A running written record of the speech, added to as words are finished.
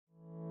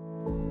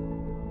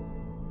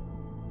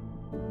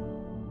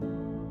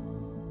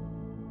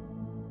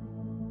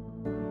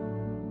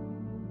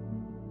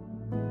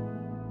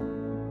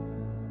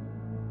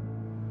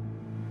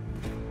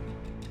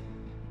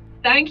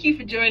Thank you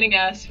for joining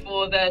us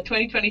for the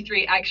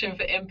 2023 Action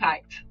for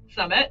Impact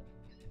Summit.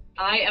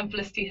 I am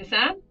Felicity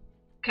Hassan,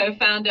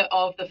 co-founder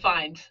of The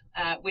Find,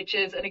 which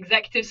is an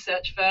executive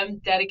search firm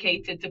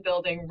dedicated to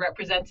building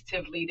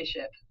representative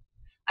leadership.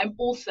 I'm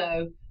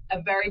also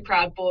a very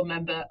proud board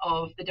member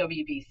of the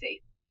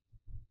WBC.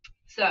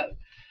 So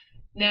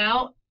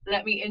now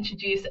let me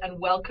introduce and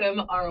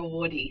welcome our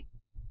awardee.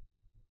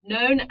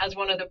 Known as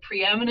one of the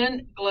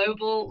preeminent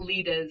global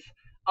leaders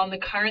on the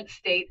current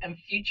state and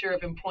future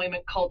of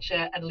employment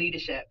culture and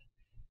leadership,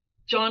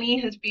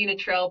 Johnny has been a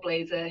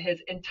trailblazer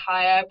his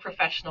entire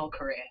professional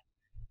career.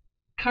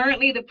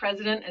 Currently the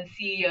president and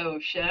CEO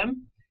of SHRM,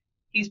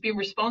 he's been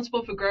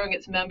responsible for growing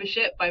its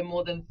membership by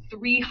more than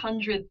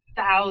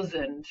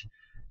 300,000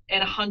 in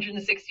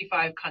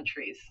 165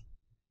 countries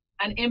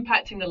and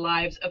impacting the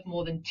lives of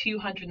more than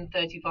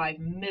 235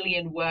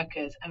 million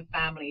workers and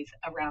families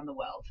around the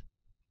world.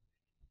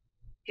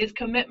 His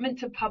commitment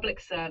to public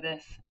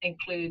service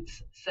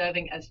includes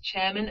serving as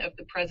chairman of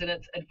the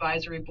President's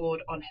Advisory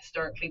Board on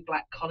Historically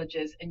Black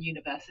Colleges and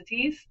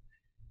Universities,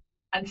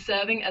 and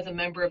serving as a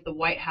member of the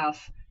White House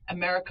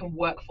American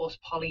Workforce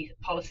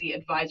Policy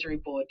Advisory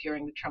Board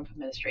during the Trump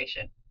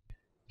administration.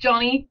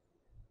 Johnny,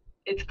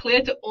 it's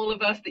clear to all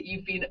of us that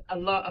you've been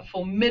a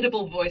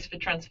formidable voice for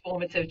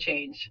transformative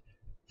change.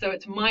 So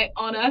it's my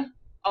honor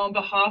on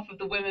behalf of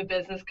the Women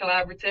Business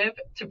Collaborative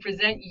to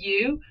present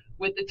you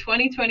with the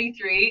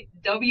 2023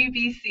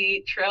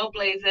 WBC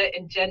Trailblazer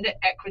in Gender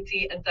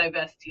Equity and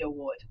Diversity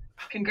Award.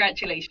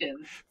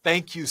 Congratulations.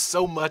 Thank you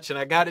so much. And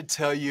I got to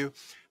tell you,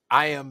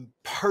 I am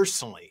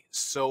personally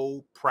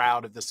so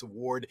proud of this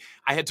award.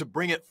 I had to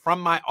bring it from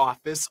my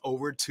office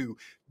over to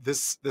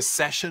this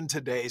session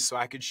today so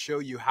I could show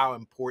you how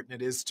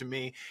important it is to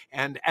me.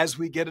 And as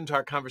we get into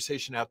our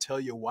conversation, I'll tell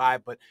you why.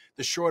 But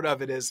the short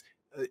of it is,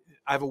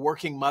 I have a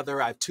working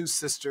mother. I have two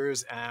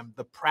sisters, and I'm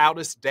the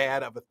proudest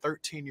dad of a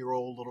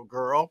 13-year-old little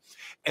girl.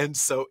 And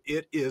so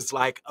it is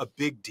like a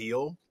big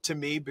deal to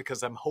me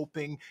because I'm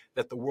hoping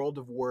that the world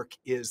of work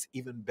is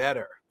even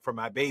better for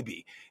my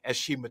baby as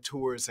she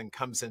matures and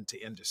comes into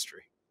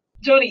industry.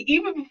 Johnny,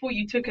 even before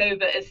you took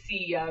over as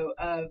CEO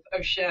of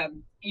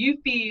SHRM,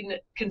 you've been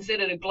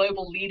considered a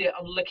global leader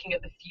on looking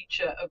at the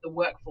future of the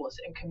workforce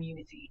and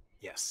community.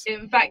 Yes.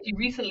 In fact, you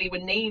recently were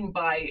named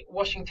by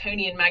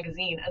Washingtonian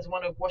magazine as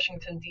one of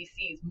Washington,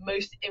 D.C.'s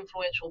most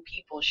influential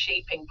people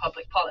shaping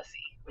public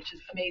policy, which is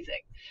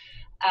amazing.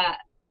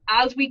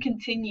 As we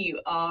continue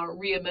our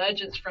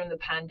reemergence from the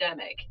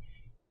pandemic,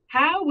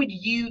 how would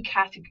you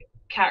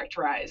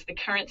characterize the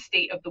current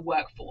state of the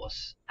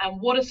workforce? And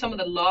what are some of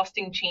the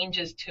lasting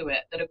changes to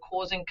it that are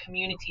causing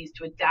communities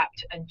to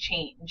adapt and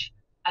change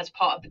as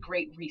part of the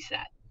Great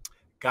Reset?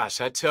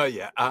 Gosh, I tell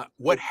you,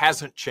 what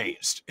hasn't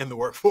changed in the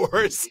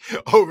workforce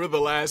over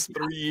the last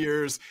 3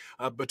 years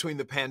between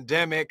the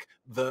pandemic,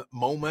 the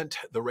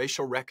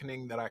racial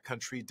reckoning that our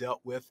country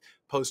dealt with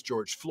post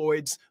George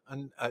Floyd's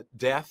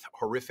death,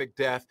 horrific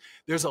death.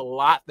 There's a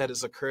lot that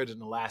has occurred in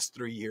the last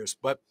 3 years.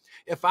 But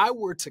if I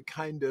were to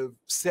kind of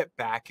sit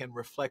back and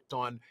reflect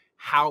on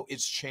how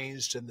it's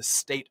changed in the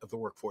state of the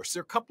workforce, there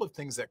are a couple of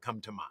things that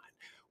come to mind.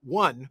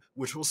 One,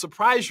 which will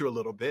surprise you a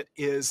little bit,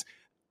 is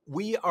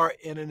we are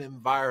in an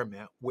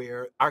environment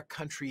where our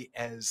country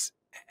is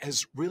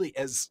really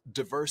as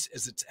diverse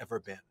as it's ever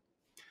been,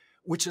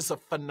 which is a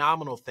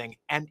phenomenal thing.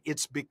 And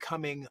it's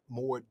becoming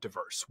more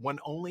diverse. One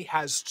only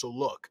has to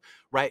look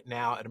right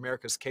now at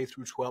America's K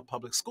through 12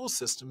 public school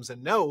systems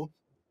and know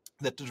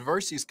that the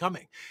diversity is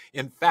coming.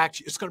 In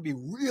fact, it's going to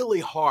be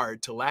really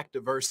hard to lack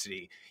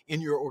diversity in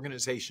your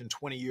organization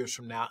 20 years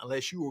from now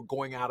unless you are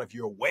going out of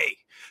your way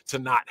to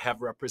not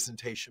have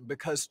representation,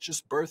 because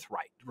just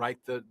birthright, right?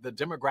 The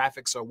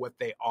demographics are what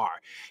they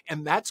are.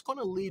 And that's going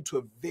to lead to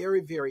a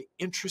very, very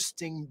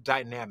interesting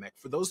dynamic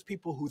for those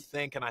people who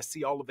think, and I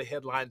see all of the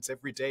headlines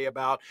every day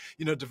about,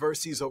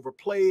 diversity is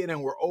overplayed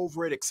and we're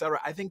over it, et cetera.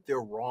 I think they're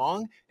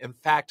wrong. In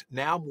fact,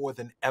 now more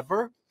than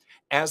ever,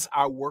 as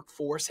our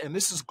workforce, and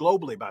this is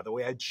globally, by the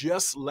way, I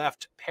just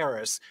left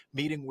Paris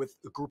meeting with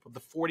a group of the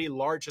 40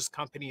 largest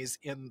companies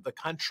in the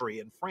country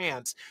in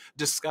France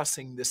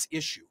discussing this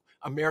issue.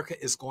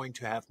 America is going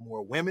to have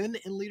more women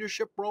in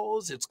leadership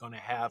roles. It's going to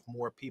have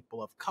more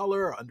people of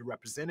color,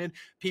 underrepresented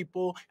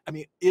people. I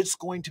mean, it's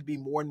going to be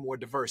more and more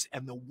diverse.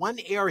 And the one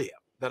area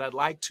that I'd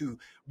like to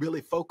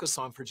really focus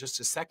on for just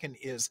a second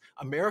is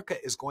America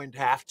is going to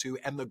have to,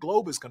 and the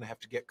globe is going to have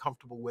to get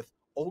comfortable with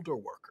older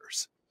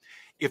workers.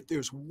 If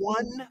there's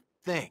one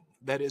thing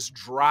that is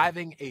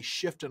driving a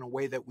shift in a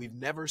way that we've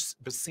never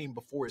seen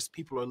before, is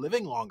people are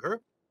living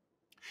longer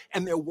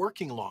and they're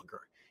working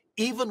longer,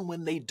 even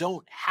when they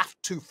don't have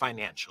to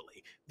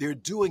financially. They're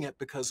doing it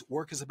because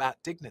work is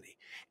about dignity.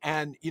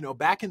 And,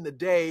 back in the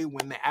day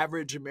when the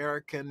average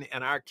American,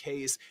 in our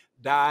case,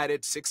 died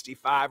at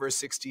 65 or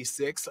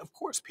 66, of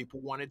course, people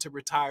wanted to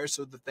retire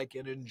so that they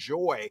can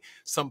enjoy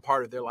some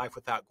part of their life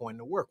without going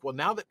to work. Well,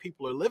 now that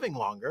people are living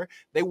longer,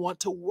 they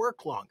want to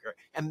work longer.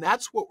 And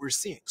that's what we're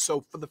seeing.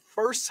 So for the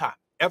first time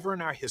ever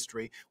in our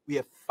history, we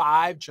have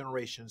 5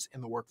 generations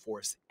in the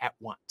workforce at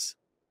once.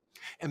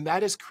 And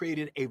that has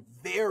created a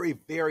very,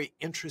 very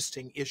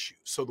interesting issue.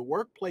 So the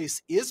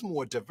workplace is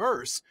more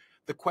diverse.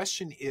 The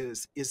question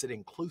is it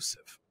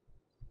inclusive?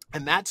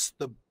 And that's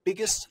the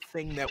biggest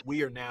thing that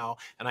we are now,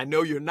 and I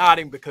know you're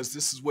nodding because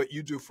this is what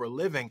you do for a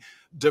living.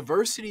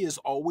 Diversity is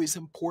always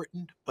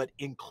important, but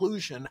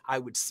inclusion, I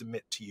would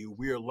submit to you,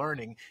 we are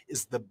learning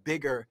is the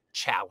bigger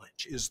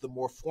challenge, is the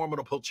more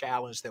formidable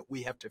challenge that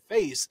we have to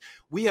face.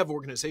 We have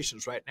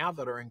organizations right now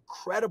that are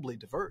incredibly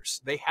diverse.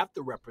 They have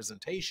the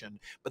representation,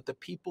 but the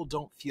people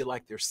don't feel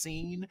like they're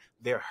seen,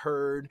 they're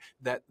heard,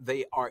 that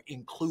they are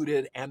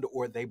included and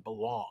or they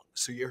belong.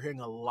 So you're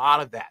hearing a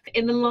lot of that.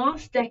 In the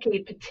last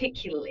decade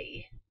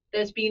particularly,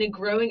 there's been a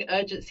growing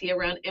urgency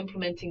around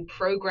implementing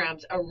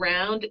programs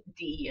around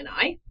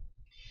DE&I.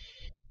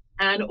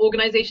 And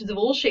organizations of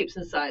all shapes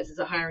and sizes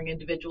are hiring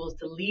individuals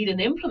to lead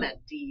and implement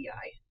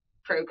DEI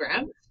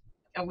programs.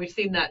 And we've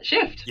seen that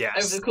shift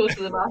over the course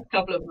of the last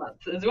couple of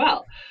months as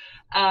well.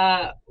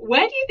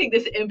 Where do you think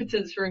this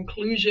impotence for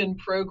inclusion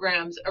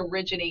programs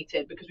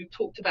originated? Because we've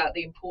talked about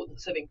the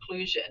importance of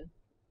inclusion.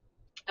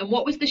 And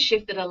what was the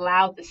shift that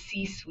allowed the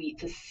C-suite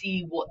to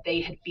see what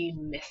they had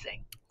been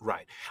missing?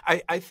 Right.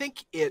 I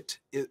think it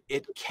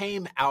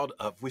came out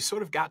of, we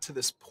sort of got to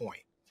this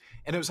point,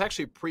 and it was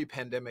actually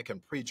pre-pandemic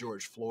and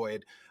pre-George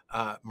Floyd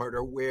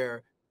murder,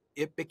 where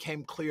it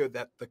became clear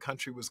that the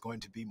country was going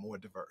to be more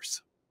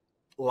diverse,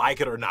 like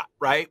it or not,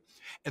 right?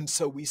 And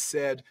so we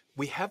said,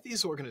 we have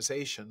these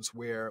organizations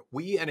where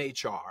we in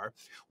HR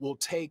will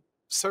take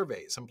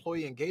surveys,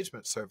 employee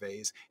engagement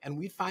surveys, and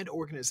we find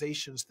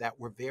organizations that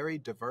were very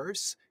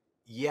diverse,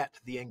 yet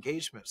the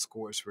engagement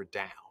scores were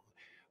down.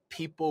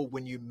 People,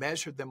 when you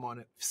measured them on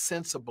a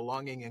sense of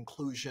belonging,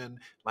 inclusion,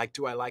 like,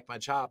 do I like my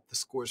job? The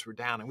scores were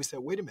down. And we said,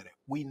 wait a minute.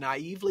 We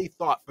naively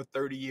thought for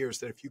 30 years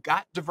that if you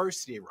got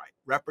diversity right,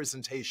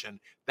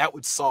 representation, that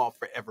would solve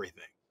for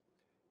everything.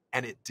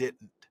 And it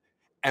didn't.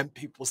 And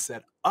people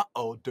said,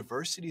 uh-oh,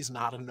 diversity is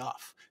not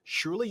enough.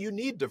 Surely you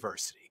need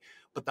diversity.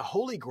 But the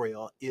holy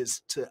grail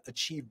is to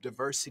achieve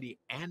diversity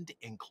and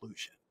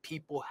inclusion.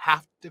 People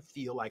have to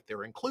feel like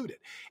they're included.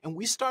 And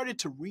we started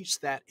to reach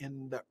that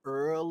in the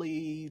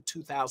early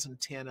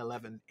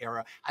 2010-11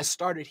 era. I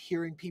started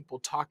hearing people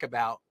talk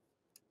about,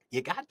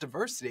 you got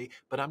diversity,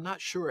 but I'm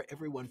not sure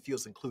everyone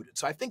feels included.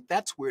 So I think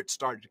that's where it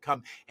started to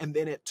come. And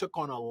then it took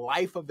on a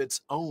life of its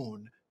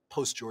own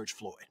post-George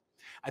Floyd.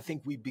 I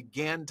think we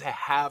began to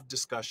have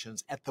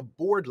discussions at the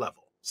board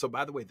level. So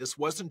by the way, this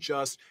wasn't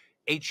just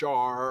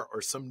HR or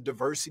some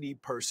diversity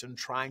person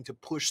trying to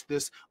push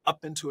this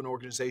up into an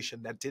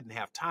organization that didn't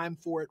have time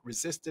for it,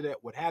 resisted it,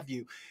 what have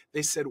you.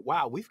 They said,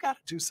 wow, we've got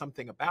to do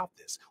something about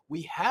this.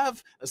 We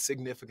have a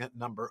significant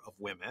number of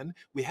women.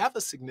 We have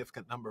a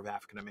significant number of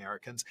African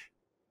Americans,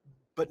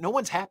 but no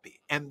one's happy,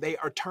 and they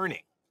are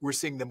turning. We're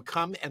seeing them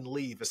come and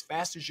leave. As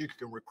fast as you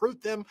can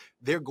recruit them,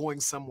 they're going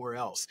somewhere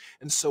else.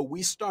 And so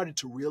we started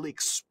to really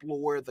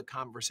explore the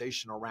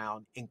conversation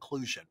around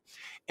inclusion.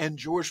 And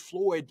George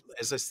Floyd,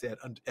 as I said,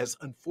 as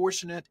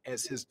unfortunate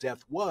as his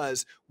death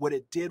was, what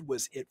it did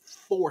was it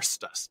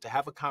forced us to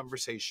have a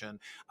conversation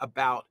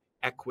about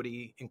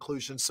equity,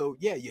 inclusion. So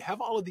yeah, you have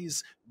all of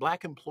these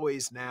Black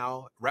employees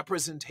now,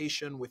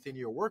 representation within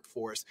your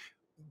workforce,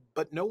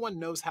 but no one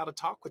knows how to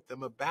talk with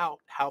them about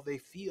how they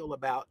feel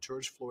about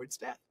George Floyd's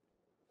death.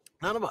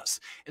 None of us.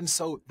 And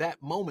so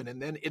that moment,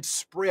 and then it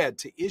spread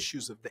to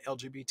issues of the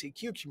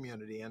LGBTQ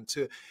community and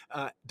to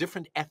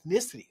different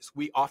ethnicities.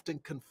 We often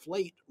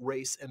conflate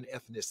race and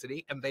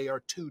ethnicity, and they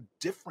are two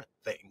different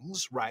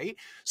things, right?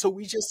 So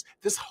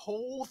this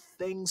whole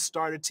thing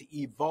started to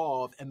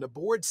evolve, and the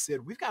board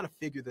said, we've got to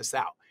figure this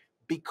out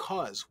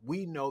because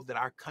we know that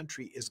our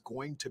country is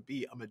going to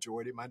be a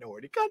majority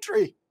minority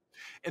country.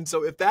 And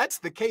so if that's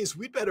the case,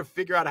 we'd better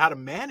figure out how to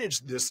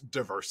manage this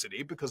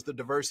diversity because the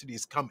diversity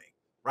is coming.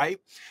 Right?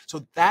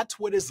 So that's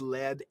what has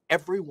led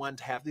everyone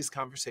to have these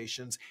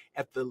conversations.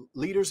 At the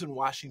leaders in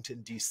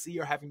Washington, D.C.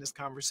 are having this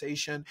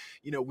conversation.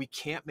 You know, we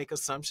can't make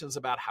assumptions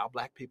about how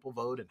Black people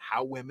vote and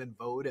how women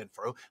vote and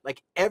for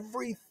like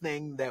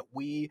everything that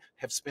we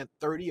have spent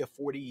 30 or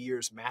 40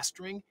 years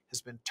mastering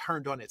has been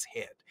turned on its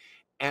head.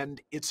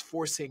 And it's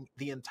forcing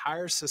the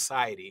entire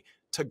society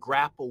to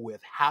grapple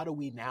with how do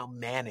we now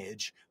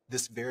manage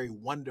this very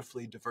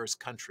wonderfully diverse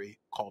country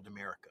called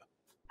America.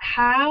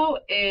 How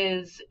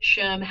is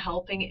SHRM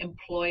helping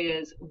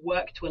employers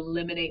work to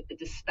eliminate the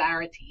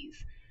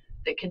disparities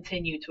that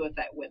continue to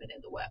affect women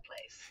in the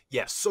workplace?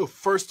 Yes. So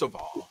first of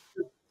all,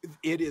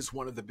 it is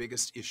one of the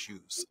biggest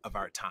issues of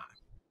our time.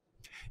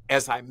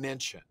 As I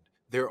mentioned,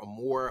 there are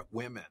more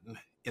women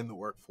in the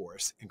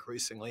workforce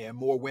increasingly and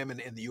more women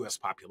in the U.S.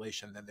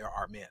 population than there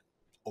are men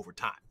over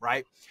time,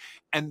 right?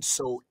 And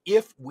so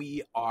if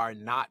we are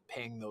not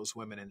paying those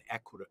women in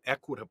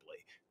equitably,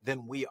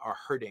 then we are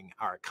hurting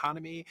our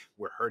economy,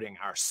 we're hurting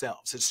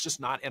ourselves. It's just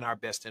not in our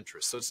best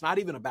interest. So it's not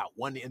even about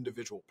one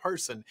individual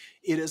person.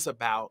 It is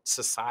about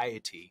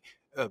society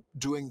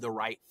doing the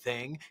right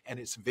thing, and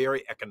it's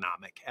very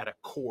economic at a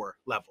core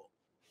level.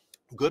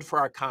 Good for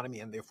our economy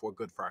and therefore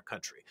good for our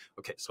country.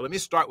 Okay, so let me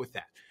start with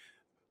that.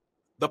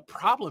 The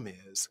problem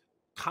is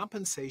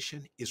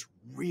compensation is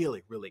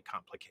really, really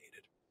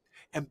complicated.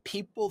 And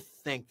people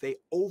think they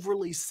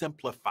overly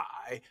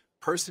simplify.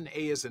 Person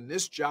A is in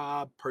this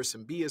job,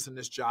 person B is in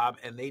this job,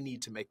 and they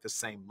need to make the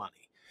same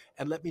money.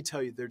 And let me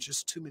tell you, there are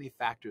just too many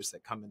factors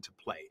that come into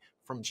play,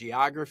 from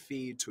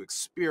geography to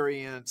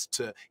experience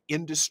to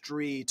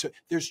industry to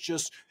there's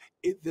just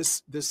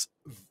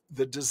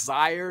the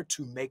desire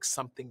to make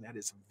something that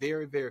is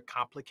very, very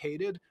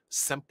complicated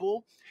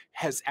simple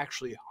has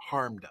actually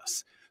harmed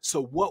us.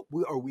 So what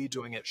are we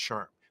doing at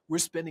SHRM? We're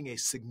spending a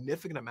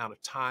significant amount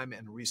of time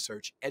and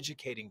research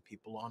educating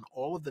people on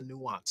all of the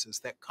nuances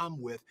that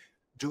come with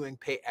doing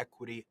pay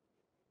equity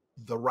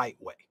the right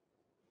way.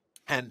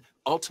 And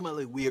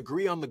ultimately, we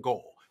agree on the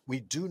goal. We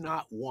do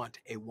not want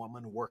a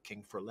woman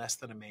working for less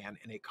than a man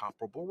in a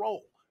comparable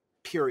role,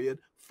 period,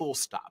 full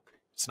stop.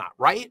 It's not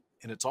right,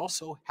 and it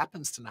also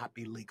happens to not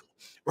be legal,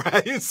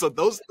 right? So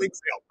those things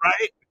help,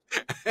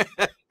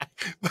 right?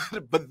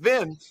 but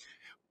then,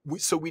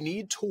 we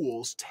need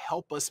tools to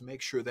help us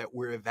make sure that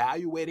we're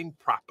evaluating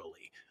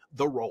properly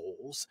the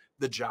roles,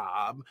 the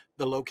job,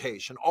 the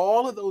location,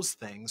 all of those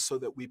things so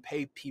that we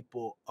pay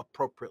people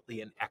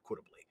appropriately and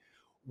equitably.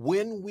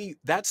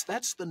 That's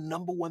the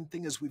number one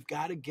thing is we've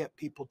got to get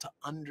people to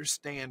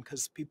understand,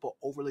 because people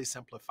overly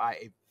simplify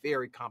a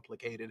very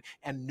complicated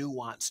and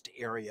nuanced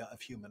area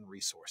of human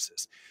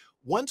resources.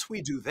 Once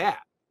we do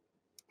that,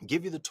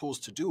 give you the tools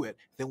to do it,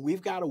 then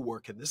we've got to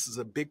work, and this is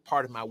a big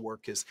part of my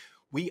work, is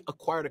we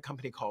acquired a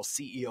company called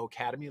CEO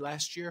Academy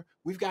last year.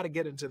 We've got to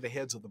get into the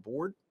heads of the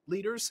board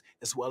leaders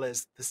as well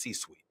as the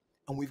C-suite.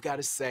 And we've got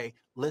to say,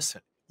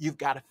 listen, you've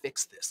got to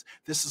fix this.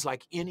 This is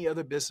like any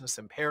other business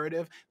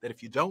imperative, that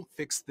if you don't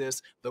fix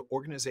this, the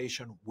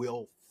organization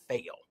will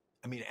fail.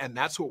 I mean, and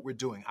that's what we're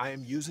doing. I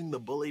am using the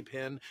bully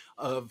pen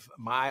of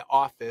my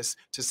office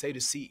to say to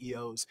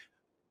CEOs,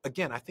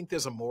 again, I think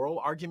there's a moral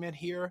argument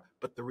here,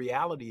 but the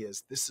reality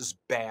is this is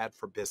bad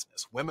for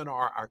business. Women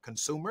are our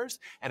consumers,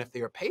 and if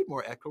they are paid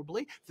more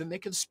equitably, then they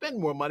can spend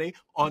more money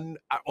on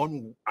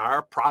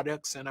our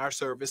products and our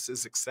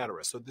services, et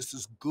cetera. So this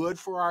is good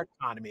for our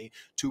economy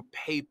to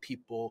pay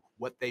people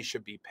what they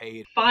should be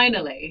paid.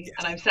 Finally, Yes.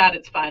 and I'm sad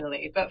it's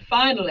finally, but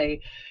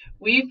finally,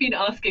 we've been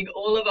asking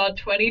all of our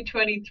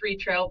 2023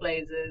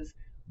 Trailblazers,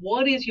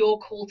 what is your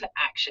call to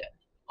action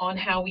on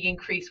how we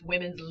increase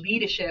women's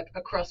leadership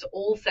across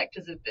all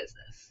sectors of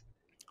business?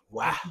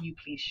 Wow. Can you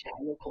please share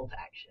your call to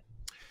action?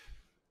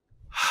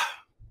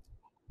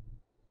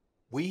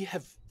 We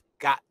have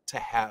got to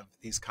have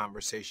these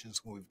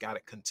conversations, and we've got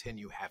to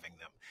continue having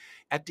them.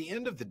 At the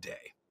end of the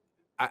day,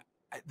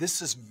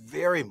 this is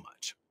very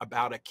much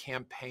about a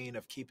campaign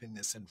of keeping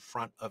this in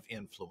front of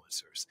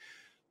influencers.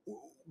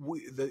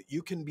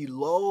 You can be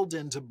lulled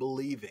into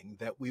believing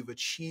that we've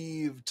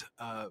achieved,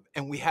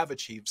 and we have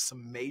achieved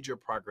some major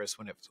progress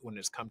when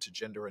it's come to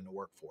gender in the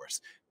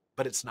workforce,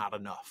 but it's not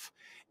enough.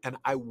 And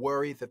I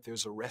worry that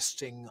there's a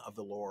resting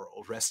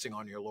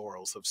on your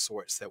laurels of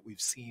sorts that we've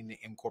seen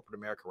in corporate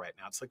America right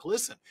now. It's like,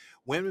 listen,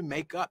 women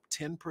make up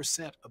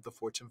 10% of the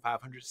Fortune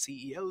 500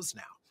 CEOs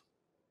now.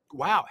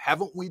 Wow,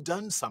 haven't we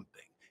done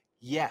something?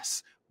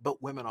 Yes,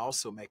 but women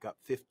also make up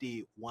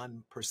 51%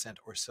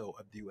 or so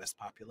of the US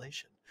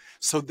population.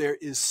 So there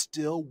is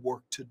still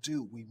work to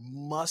do. We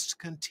must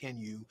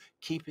continue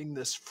keeping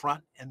this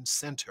front and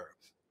center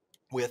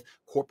with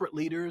corporate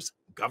leaders,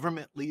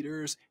 government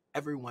leaders,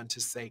 everyone, to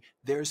say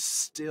there's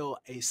still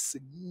a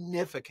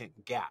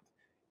significant gap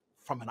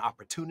from an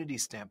opportunity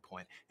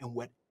standpoint, and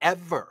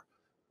whatever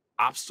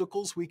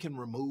obstacles we can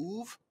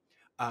remove,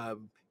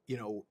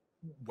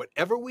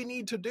 whatever we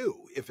need to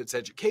do, if it's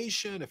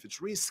education, if it's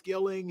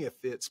reskilling, if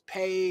it's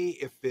pay,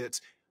 if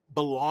it's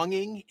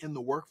belonging in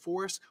the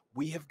workforce,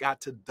 we have got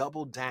to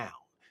double down.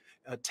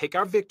 Take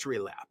our victory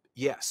lap.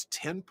 Yes,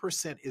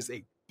 10% is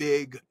a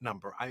big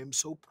number. I am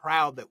so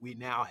proud that we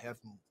now have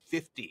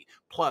 50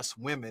 plus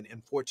women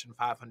in Fortune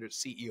 500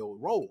 CEO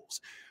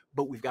roles,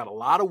 but we've got a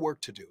lot of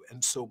work to do.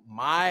 And so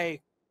my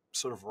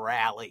sort of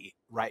rally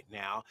right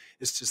now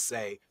is to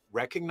say,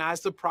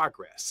 recognize the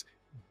progress,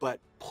 but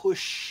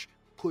push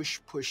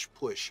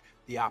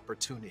the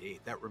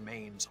opportunity that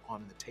remains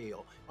on the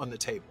table.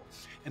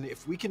 And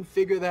if we can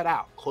figure that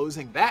out,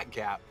 closing that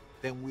gap,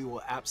 then we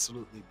will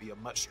absolutely be a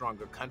much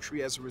stronger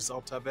country as a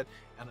result of it,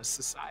 and a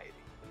society.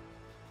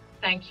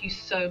 Thank you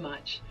so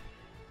much.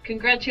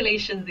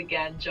 Congratulations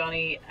again,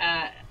 Johnny.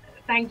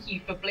 Thank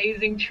you for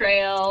blazing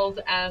trails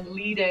and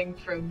leading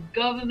from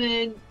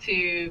government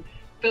to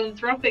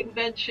philanthropic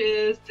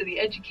ventures to the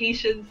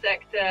education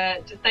sector.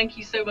 Just thank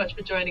you so much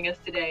for joining us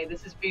today.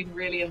 This has been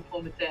really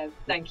informative.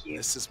 Thank you.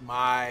 This is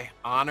my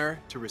honor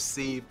to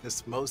receive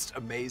this most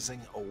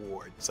amazing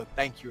award. So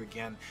thank you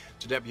again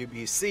to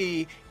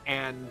WBC,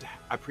 and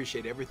I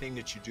appreciate everything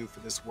that you do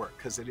for this work,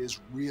 because it is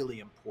really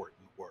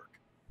important work.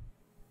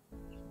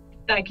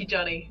 Thank you,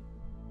 Johnny.